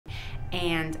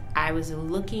and I was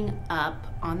looking up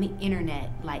on the internet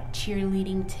like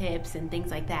cheerleading tips and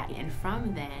things like that. And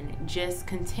from then, just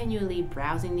continually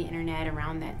browsing the internet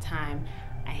around that time,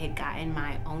 I had gotten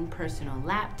my own personal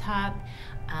laptop.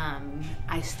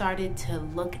 I started to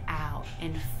look out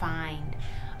and find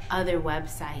other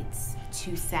websites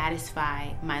to satisfy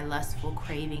my lustful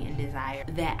craving and desire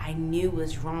that I knew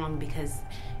was wrong, because,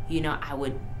 you know, I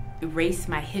would erase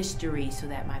my history so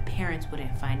that my parents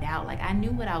wouldn't find out. Like, I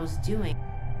knew what I was doing.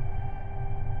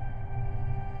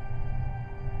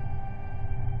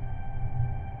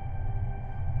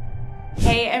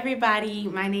 Hey everybody,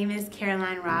 my name is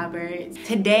Karolyne Roberts.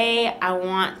 Today I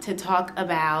want to talk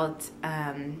about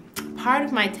part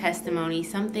of my testimony,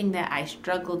 something that I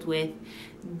struggled with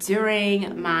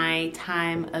during my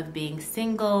time of being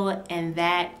single, and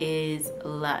that is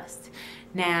lust.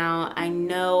 Now, I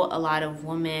know a lot of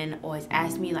women always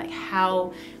ask me, like,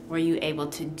 how were you able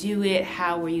to do it?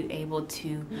 How were you able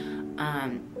to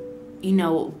you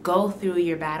know, go through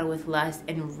your battle with lust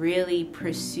and really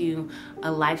pursue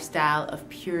a lifestyle of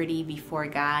purity before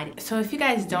God? So if you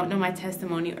guys don't know my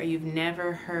testimony, or you've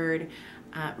never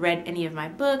read any of my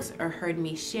books or heard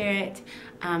me share it,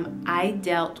 I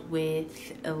dealt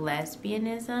with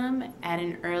lesbianism at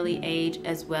an early age,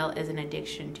 as well as an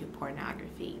addiction to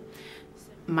pornography.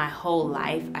 My whole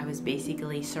life, I was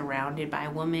basically surrounded by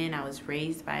women. I was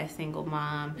raised by a single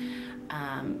mom.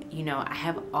 You know, I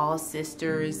have all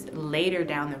sisters. Later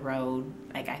down the road,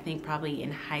 like I think probably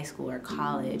in high school or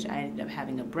college, I ended up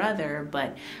having a brother,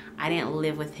 but I didn't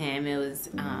live with him. It was,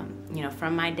 you know,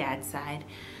 from my dad's side.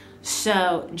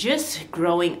 So just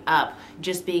growing up,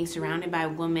 just being surrounded by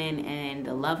women and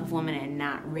the love of women, and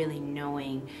not really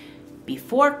knowing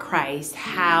before Christ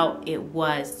how it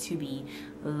was to be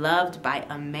loved by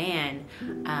a man,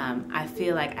 I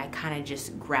feel like I kind of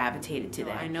just gravitated to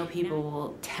that. I know people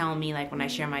will tell me, like, when I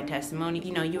share my testimony,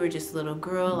 you know, you were just a little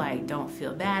girl, like, don't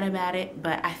feel bad about it.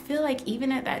 But I feel like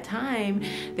even at that time,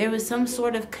 there was some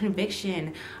sort of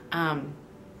conviction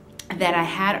that I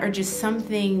had, or just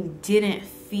something didn't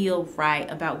feel right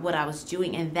about what I was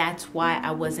doing, and that's why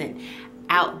I wasn't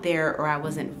out there, or I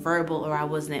wasn't verbal, or I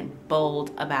wasn't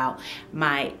bold about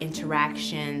my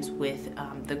interactions with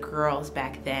the girls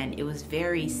back then. It was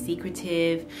very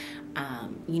secretive.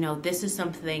 You know, this is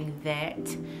something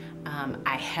that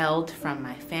I held from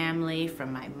my family,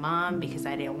 from my mom, because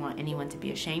I didn't want anyone to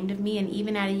be ashamed of me. And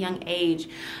even at a young age,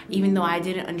 even though I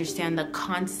didn't understand the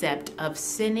concept of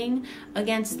sinning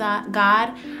against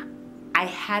God, I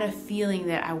had a feeling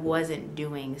that I wasn't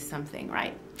doing something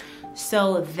right.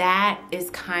 So that is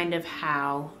kind of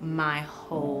how my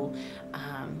whole,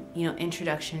 you know,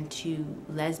 introduction to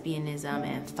lesbianism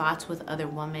and thoughts with other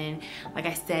women. Like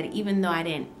I said, even though I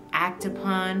didn't act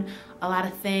upon a lot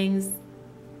of things,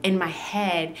 in my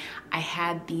head, I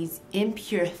had these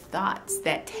impure thoughts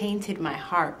that tainted my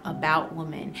heart about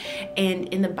women. And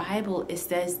in the Bible, it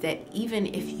says that even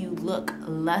if you look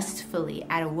lustfully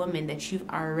at a woman, that you've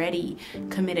already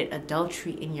committed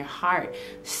adultery in your heart.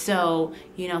 So,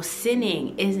 you know,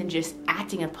 sinning isn't just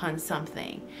acting upon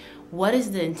something. What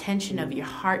is the intention of your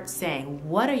heart saying?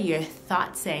 What are your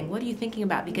thoughts saying? What are you thinking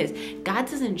about? Because God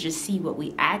doesn't just see what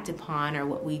we act upon or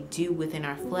what we do within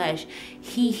our flesh.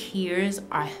 He hears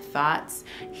our thoughts.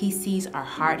 He sees our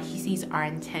heart. He sees our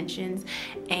intentions.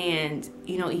 And,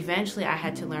 you know, eventually I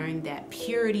had to learn that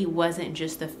purity wasn't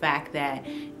just the fact that,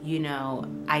 you know,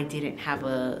 I didn't have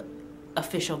a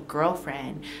official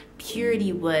girlfriend.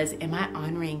 Purity was, am I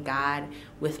honoring God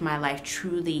with my life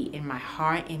truly, in my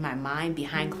heart, in my mind,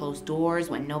 behind closed doors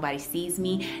when nobody sees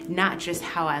me, not just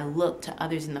how I look to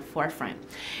others in the forefront.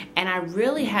 And I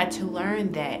really had to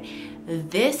learn that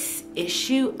this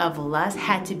issue of lust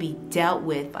had to be dealt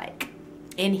with, like,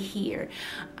 in here.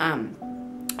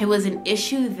 It was an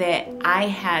issue that I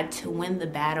had to win the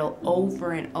battle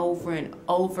over and over and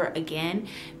over again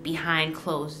behind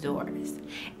closed doors.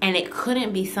 And it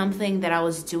couldn't be something that I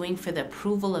was doing for the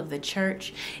approval of the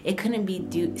church. It couldn't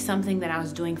be something that I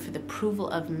was doing for the approval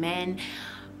of men.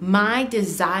 My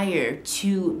desire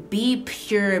to be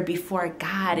pure before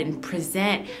God and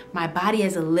present my body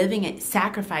as a living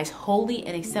sacrifice, holy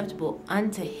and acceptable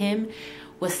unto Him,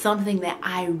 was something that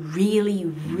I really,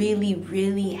 really,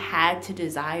 really had to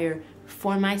desire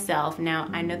for myself.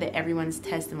 Now, I know that everyone's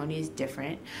testimony is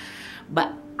different,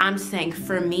 but I'm saying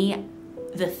for me,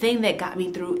 the thing that got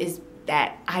me through is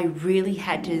that I really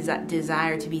had to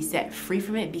desire to be set free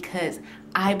from it, because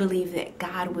I believe that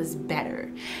God was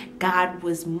better. God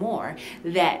was more.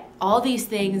 That all these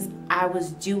things I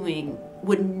was doing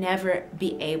would never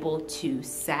be able to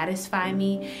satisfy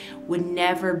me, would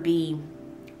never be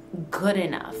good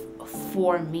enough,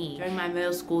 for me. During my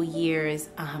middle school years,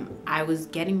 I was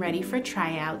getting ready for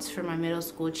tryouts for my middle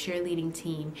school cheerleading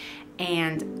team,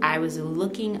 and I was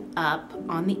looking up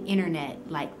on the internet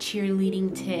like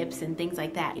cheerleading tips and things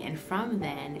like that. And from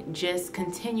then, just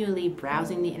continually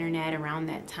browsing the internet around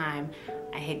that time,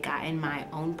 I had gotten my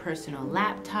own personal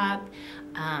laptop.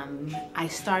 I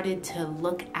started to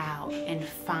look out and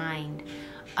find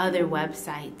other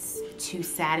websites to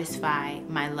satisfy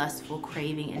my lustful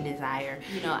craving and desire.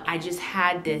 You know, I just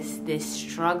had this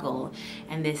struggle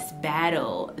and this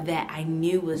battle that I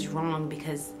knew was wrong,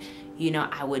 because, you know,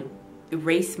 I would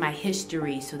erase my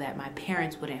history so that my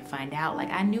parents wouldn't find out.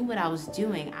 Like, I knew what I was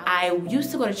doing. I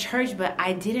used to go to church, but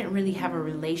I didn't really have a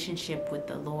relationship with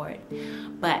the Lord.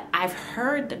 But I've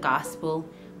heard the gospel,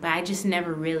 but I just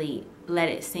never really let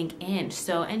it sink in.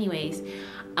 So anyways,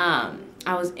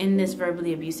 I was in this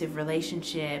verbally abusive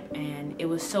relationship, and it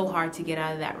was so hard to get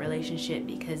out of that relationship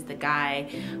because the guy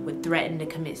would threaten to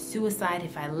commit suicide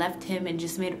if I left him, and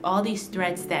just made all these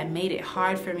threats that made it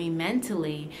hard for me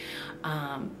mentally,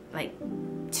 like,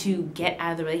 to get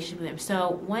out of the relationship with him.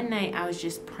 So one night I was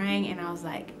just praying, and I was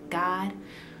like, God,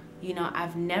 you know,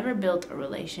 I've never built a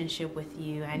relationship with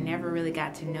you. I never really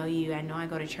got to know you. I know I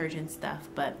go to church and stuff,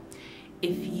 but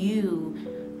if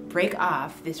you break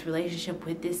off this relationship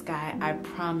with this guy, I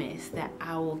promise that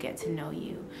I will get to know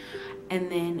you.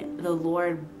 And then the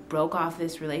Lord broke off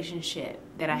this relationship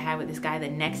that I had with this guy. The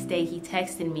next day he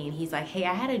texted me and he's like, hey,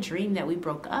 I had a dream that we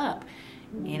broke up.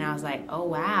 And I was like, oh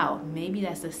wow, maybe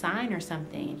that's a sign or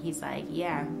something. And he's like,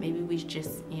 yeah, maybe we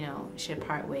just, you know, should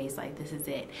part ways, like this is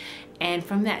it. And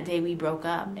from that day we broke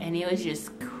up, and it was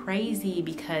just crazy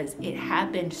because it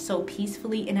happened so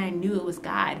peacefully, and I knew it was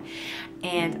God.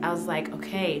 And I was like,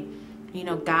 okay, you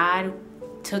know, God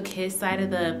took his side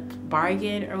of the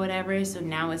bargain or whatever, so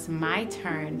now it's my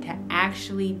turn to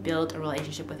actually build a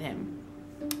relationship with him.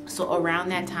 So around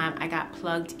that time, I got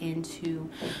plugged into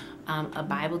a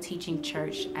Bible teaching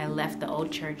church. I left the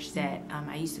old church that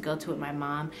I used to go to with my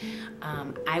mom.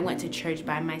 I went to church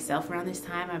by myself around this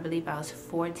time. I believe I was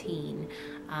 14.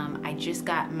 I just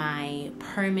got my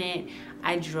permit.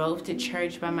 I drove to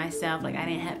church by myself. Like, I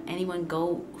didn't have anyone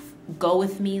go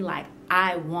with me. Like,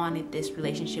 I wanted this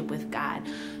relationship with God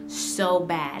so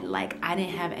bad. Like, I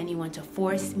didn't have anyone to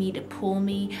force me, to pull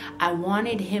me. I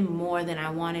wanted him more than I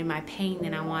wanted my pain,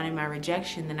 than I wanted my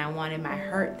rejection, than I wanted my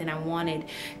hurt, than I wanted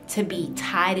to be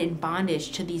tied in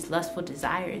bondage to these lustful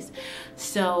desires.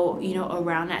 So, you know,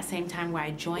 around that same time where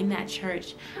I joined that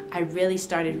church, I really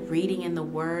started reading in the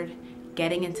Word,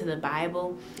 getting into the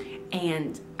Bible,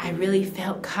 and I really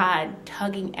felt God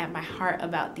tugging at my heart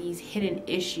about these hidden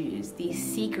issues, these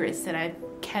secrets that I've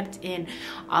kept in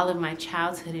all of my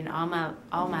childhood and all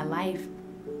my life.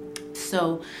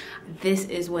 So this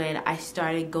is when I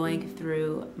started going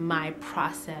through my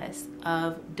process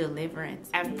of deliverance.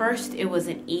 At first, it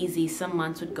wasn't easy. Some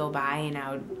months would go by and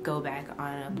I would go back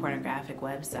on a pornographic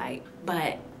website.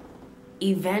 But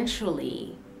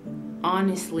eventually,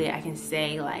 honestly, I can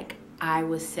say, like, I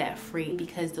was set free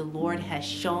because the Lord has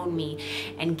shown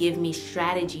me and give me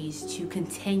strategies to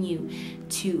continue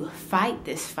to fight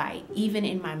this fight, even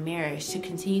in my marriage, to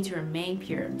continue to remain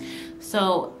pure.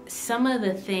 So some of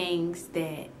the things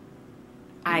that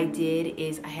I did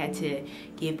is I had to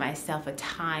give myself a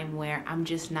time where I'm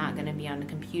just not going to be on the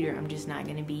computer. I'm just not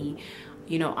going to be,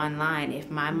 you know, online.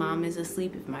 If my mom is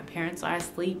asleep, if my parents are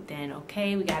asleep, then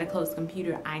okay, we got to close the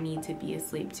computer. I need to be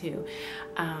asleep too.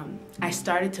 I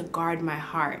started to guard my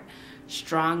heart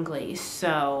strongly.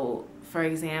 So, for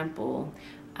example,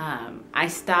 I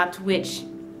stopped, which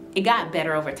it got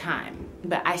better over time,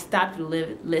 but I stopped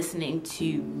listening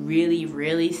to really,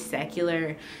 really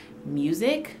secular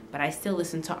music, but I still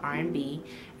listened to R&B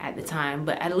at the time,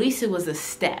 but at least it was a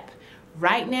step.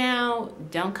 Right now,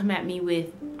 don't come at me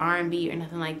with R&B or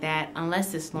nothing like that,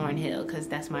 unless it's Lauryn Hill, because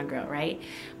that's my girl, right?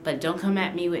 But don't come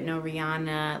at me with no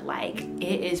Rihanna. Like,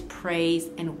 it is praise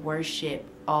and worship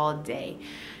all day.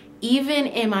 Even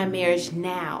in my marriage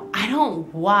now,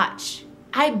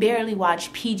 I barely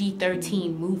watch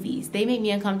PG-13 movies. They make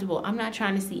me uncomfortable. I'm not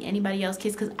trying to see anybody else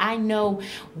kiss, because I know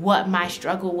what my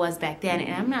struggle was back then,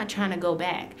 and I'm not trying to go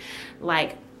back.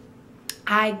 Like,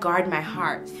 I guard my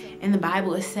heart. In the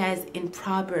Bible, it says in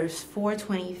Proverbs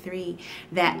 4:23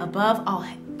 that above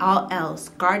all else,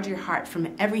 guard your heart,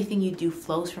 from everything you do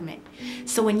flows from it.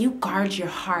 So when you guard your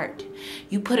heart,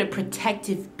 you put a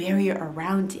protective barrier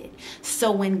around it.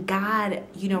 So when God,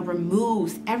 you know,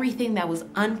 removes everything that was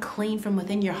unclean from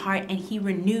within your heart, and he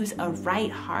renews a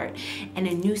right heart and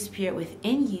a new spirit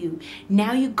within you,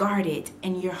 now you guard it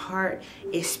and your heart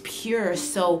is pure.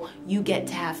 So you get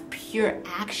to have pure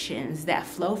actions that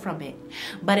flow from it.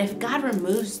 But if God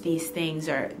removes these things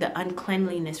or the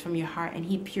uncleanliness from your heart and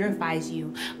he purifies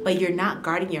you, but you're not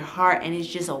guarding your heart and it's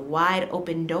just a wide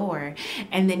open door,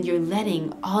 and then you're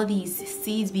letting all these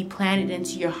seeds be planted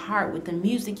into your heart with the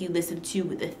music you listen to,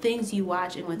 with the things you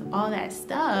watch, and with all that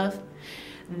stuff,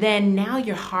 then now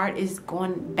your heart is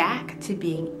going back to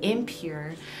being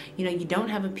impure. You know, you don't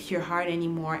have a pure heart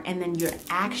anymore. And then your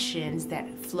actions that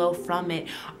flow from it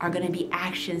are going to be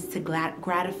actions to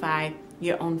gratify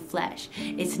your own flesh.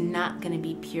 It's not going to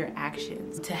be pure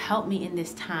actions. To help me in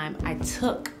this time, I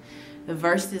took the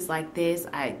verses like this.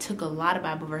 I took a lot of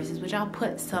Bible verses, which I'll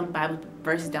put some Bible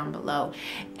verses down below,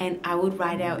 and I would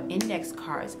write out index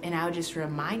cards, and I would just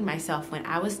remind myself when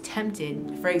I was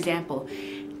tempted, for example,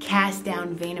 cast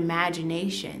down vain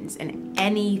imaginations and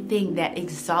anything that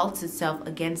exalts itself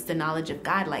against the knowledge of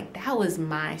God. Like, that was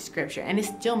my scripture, and it's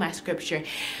still my scripture.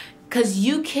 Because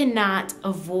you cannot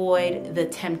avoid the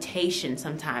temptation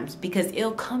sometimes, because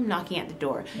it'll come knocking at the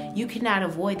door. You cannot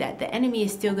avoid that. The enemy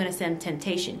is still going to send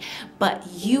temptation, but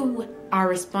you are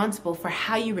responsible for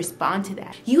how you respond to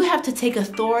that. You have to take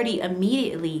authority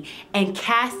immediately and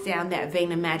cast down that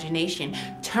vain imagination.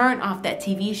 Turn off that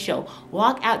TV show.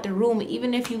 Walk out the room,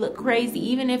 even if you look crazy,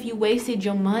 even if you wasted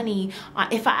your money.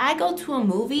 If I go to a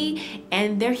movie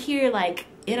and they're here like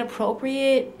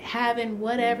inappropriate, having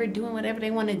whatever, doing whatever they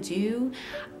want to do,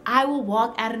 I will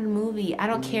walk out of the movie. I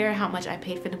don't care how much I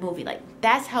paid for the movie. Like,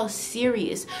 that's how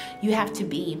serious you have to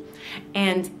be.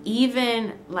 And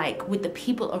even like with the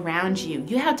people around you,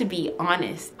 you have to be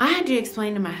honest. I had to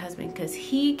explain to my husband, because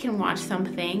he can watch some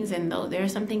things, and though there are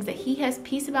some things that he has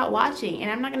peace about watching,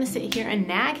 and I'm not going to sit here and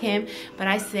nag him, but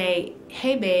I say,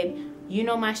 hey babe, you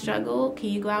know my struggle. Can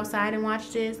you go outside and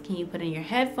watch this? Can you put in your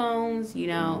headphones? You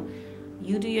know,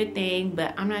 you do your thing,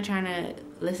 but I'm not trying to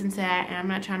listen to that, and I'm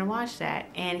not trying to watch that.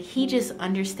 And he just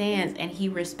understands and he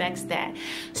respects that.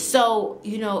 So,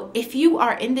 you know, if you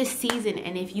are in this season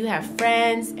and if you have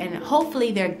friends, and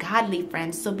hopefully they're godly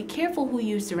friends, so be careful who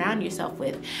you surround yourself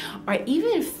with, or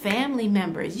even family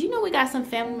members. You know, we got some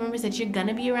family members that you're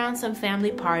gonna be around, some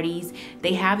family parties.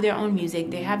 They have their own music,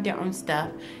 they have their own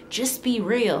stuff. Just be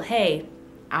real. Hey,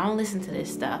 I don't listen to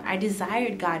this stuff. I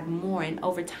desired God more, and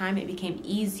over time it became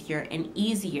easier and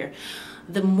easier.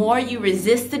 The more you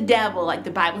resist the devil, like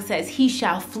the Bible says, he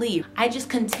shall flee. I just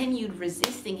continued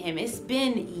resisting him. It's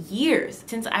been years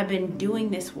since I've been doing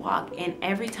this walk, and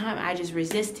every time I just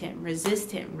resist him,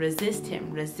 resist him, resist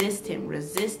him, resist him,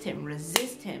 resist him,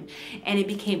 resist him, and it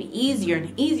became easier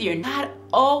and easier. God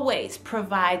always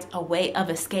provides a way of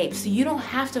escape, so you don't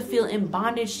have to feel in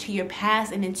bondage to your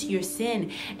past and into your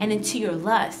sin and into your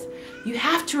lust. You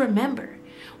have to remember,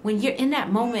 when you're in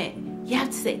that moment, you have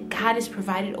to say, God has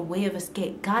provided a way of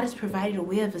escape. God has provided a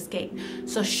way of escape.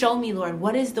 So show me, Lord,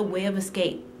 what is the way of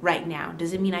escape right now?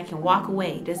 Does it mean I can walk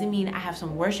away? Does it mean I have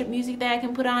some worship music that I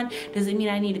can put on? Does it mean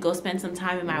I need to go spend some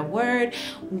time in my word?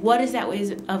 What is that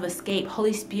way of escape?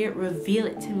 Holy Spirit, reveal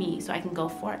it to me so I can go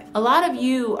forth. A lot of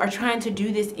you are trying to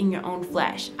do this in your own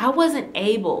flesh. I wasn't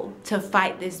able to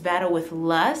fight this battle with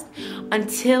lust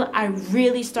until I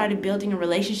really started building a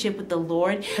relationship with the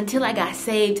Lord, until I got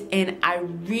saved and I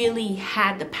really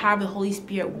had the power of the Holy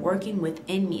Spirit working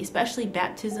within me, especially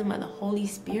baptism of the Holy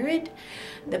Spirit.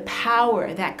 The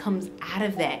power that comes out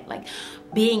of that, like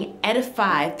being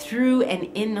edified through and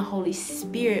in the Holy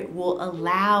Spirit, will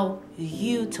allow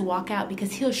you to walk out,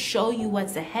 because he'll show you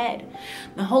what's ahead.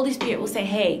 The Holy Spirit will say,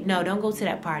 hey, no, don't go to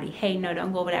that party. Hey, no,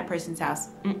 don't go over that person's house.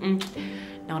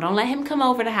 No, don't let him come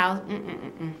over the house.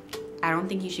 I don't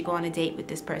think you should go on a date with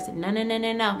this person.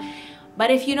 No. But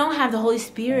if you don't have the Holy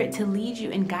Spirit to lead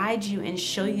you and guide you and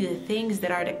show you the things that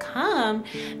are to come,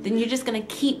 then you're just going to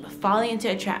keep falling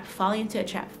into a trap, falling into a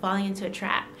trap, falling into a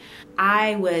trap.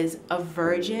 I was a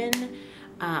virgin,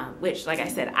 which, like I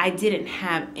said, I didn't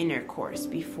have intercourse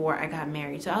before I got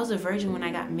married. So I was a virgin when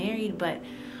I got married, but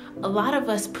a lot of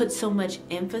us put so much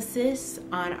emphasis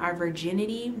on our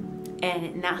virginity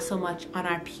and not so much on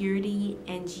our purity,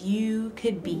 and you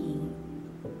could be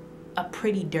a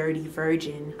pretty dirty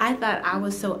virgin. I thought I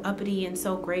was so uppity and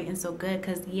so great and so good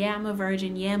because I'm a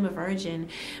virgin,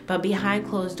 but behind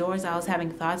closed doors I was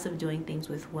having thoughts of doing things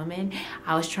with women.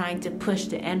 I was trying to push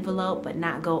the envelope but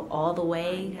not go all the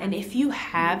way. And if you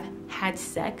have had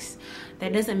sex,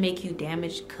 that doesn't make you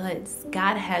damaged goods.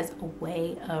 God has a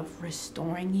way of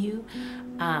restoring you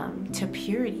to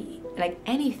purity. Like,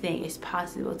 anything is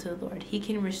possible to the Lord. He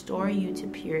can restore you to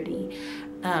purity.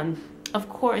 Of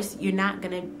course, you're not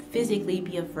going to physically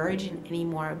be a virgin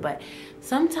anymore, but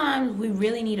sometimes we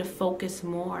really need to focus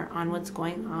more on what's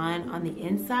going on the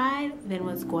inside than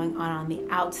what's going on the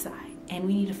outside. and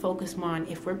we need to focus more on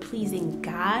if we're pleasing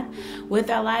God with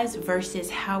our lives versus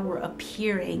how we're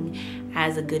appearing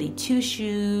as a goody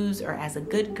two-shoes or as a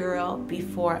good girl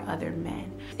before other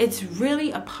men. It's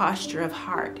really a posture of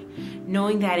heart,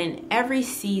 knowing that in every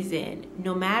season,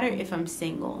 no matter if I'm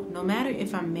single, no matter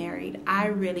if I'm married, I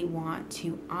really want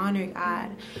to honor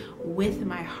God with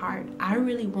my heart. I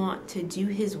really want to do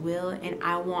His will, and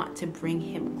I want to bring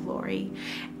Him glory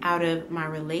out of my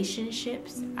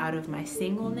relationships, out of my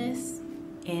singleness,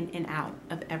 in and out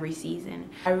of every season.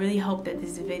 I really hope that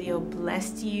this video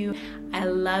blessed you. I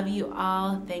love you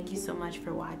all. Thank you so much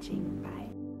for watching.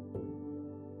 Bye.